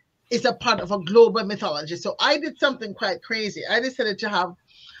still is a part of a global mythology. So I did something quite crazy. I decided to have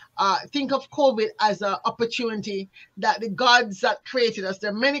think of COVID as an opportunity that the gods that created us,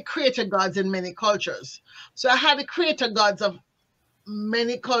 there are many creator gods in many cultures. So I had the creator gods of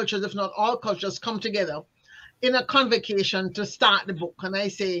many cultures, if not all cultures, come together in a convocation to start the book. And I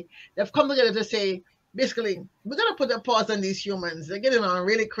say, they've come together to say, basically, we're going to put a pause on these humans. They're getting on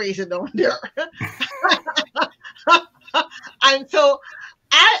really crazy down there. And so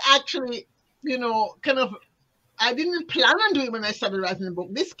I actually, I didn't plan on doing it when I started writing the book.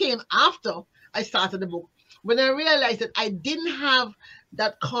 This came after I started the book, when I realized that I didn't have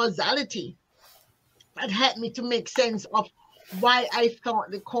that causality that helped me to make sense of why I thought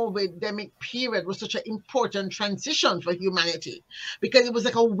the COVID-demic period was such an important transition for humanity, because it was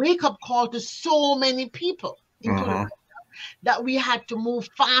like a wake-up call to so many people, including Mm-hmm. that we had to move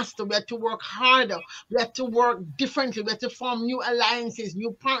faster, we had to work harder, we had to work differently, we had to form new alliances,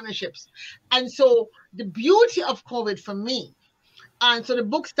 new partnerships. And so the beauty of COVID for me, and so the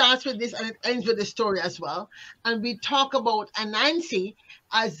book starts with this and it ends with the story as well. And we talk about Anansi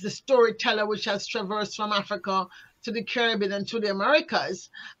as the storyteller, which has traversed from Africa to the Caribbean and to the Americas.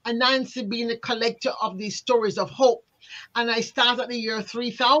 Anansi being the collector of these stories of hope. And I start at the year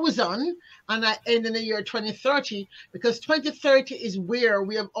 3000 and I end in the year 2030, because 2030 is where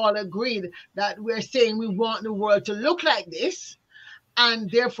we have all agreed that we're saying we want the world to look like this.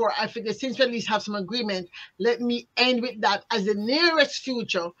 And therefore, I figure since we at least have some agreement, let me end with that as the nearest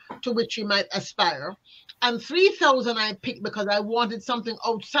future to which we might aspire. And 3000 I picked because I wanted something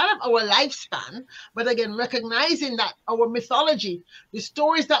outside of our lifespan, but again, recognizing that our mythology, the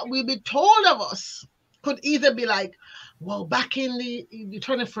stories that will be told of us, could either be like, well, back in the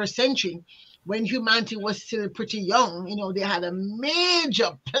 21st century, when humanity was still pretty young, they had a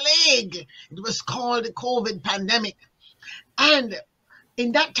major plague. It was called the COVID pandemic. And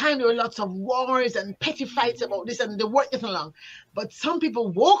in that time, there were lots of wars and petty fights about this, and the work isn't long. But some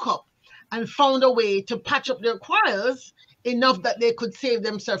people woke up and found a way to patch up their quarrels enough that they could save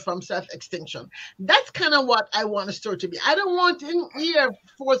themselves from self-extinction. That's kind of what I want the story to be. I don't want in year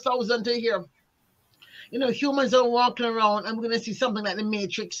 4000 to hear, humans are walking around. I'm going to see something like the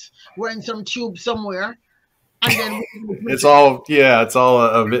Matrix. We're in some tube somewhere. And then It's all a I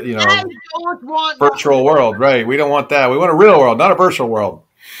don't want virtual that. world, right? We don't want that. We want a real world, not a virtual world.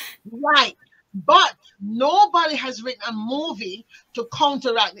 Right. But nobody has written a movie to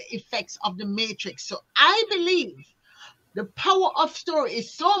counteract the effects of the Matrix. So I believe the power of story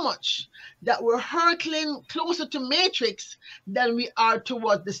is so much that we're hurtling closer to Matrix than we are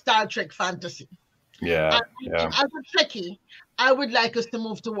towards the Star Trek fantasy. Yeah, And as a Trekkie, I would like us to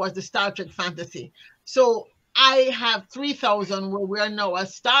move towards the Star Trek fantasy. So I have 3000 where we are now a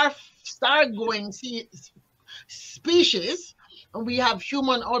star-going species, and we have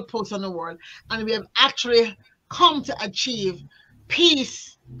human outposts on the world, and we have actually come to achieve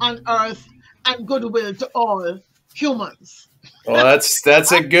peace on Earth and goodwill to all humans. Well,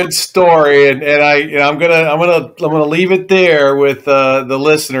 that's a good story, and I'm gonna leave it there with the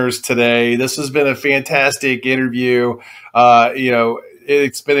listeners today. This has been a fantastic interview.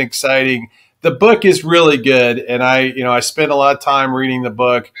 It's been exciting. The book is really good, and I spent a lot of time reading the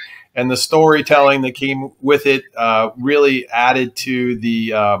book, and the storytelling that came with it really added to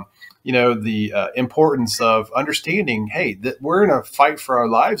the importance of understanding, hey, that we're in a fight for our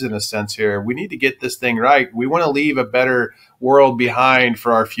lives in a sense here. We need to get this thing right. We want to leave a better world behind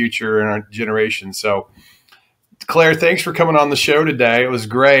for our future and our generation. So, Claire, thanks for coming on the show today. It was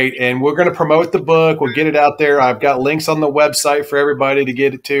great. And we're going to promote the book. We'll get it out there. I've got links on the website for everybody to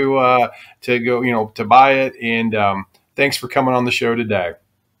get it to go, to buy it. And thanks for coming on the show today.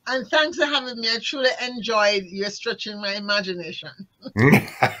 And thanks for having me. I truly enjoyed your stretching my imagination.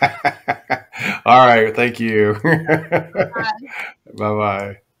 All right. Thank you. Bye.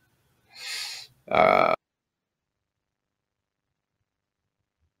 Bye-bye.